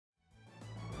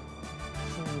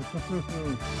Well,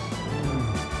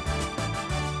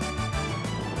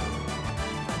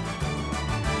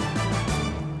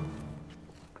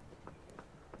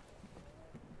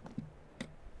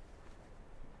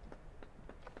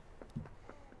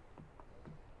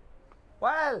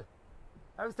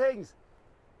 how's things?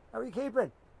 How are you keeping?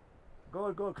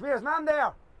 Good, good. Come here, is Mum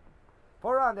there? Put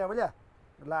her on there, will you?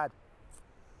 Good lad.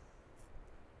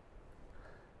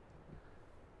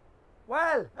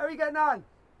 Well, how are you getting on?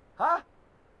 Huh?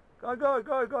 Good, good,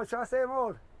 good, good. Shall I say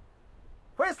old?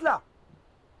 Whistler!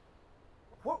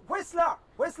 Whistler!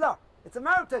 Whistler! It's a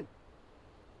mountain!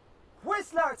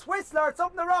 Whistler! It's Whistler! It's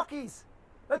up in the Rockies!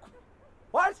 Like,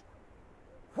 what?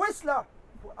 Whistler!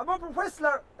 I'm up in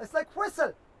Whistler! It's like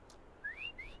whistle!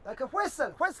 Like a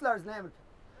whistle! Whistler's name.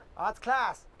 Oh, it's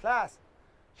class! Class!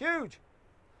 Huge!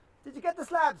 Did you get the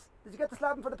slabs? Did you get the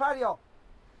slabbing for the patio?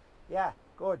 Yeah,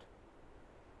 good.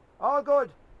 All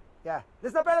good. Yeah.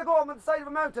 Listen, I better go. I'm on the side of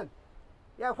a mountain.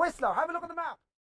 Yeah, Whistler. Have a look at the map.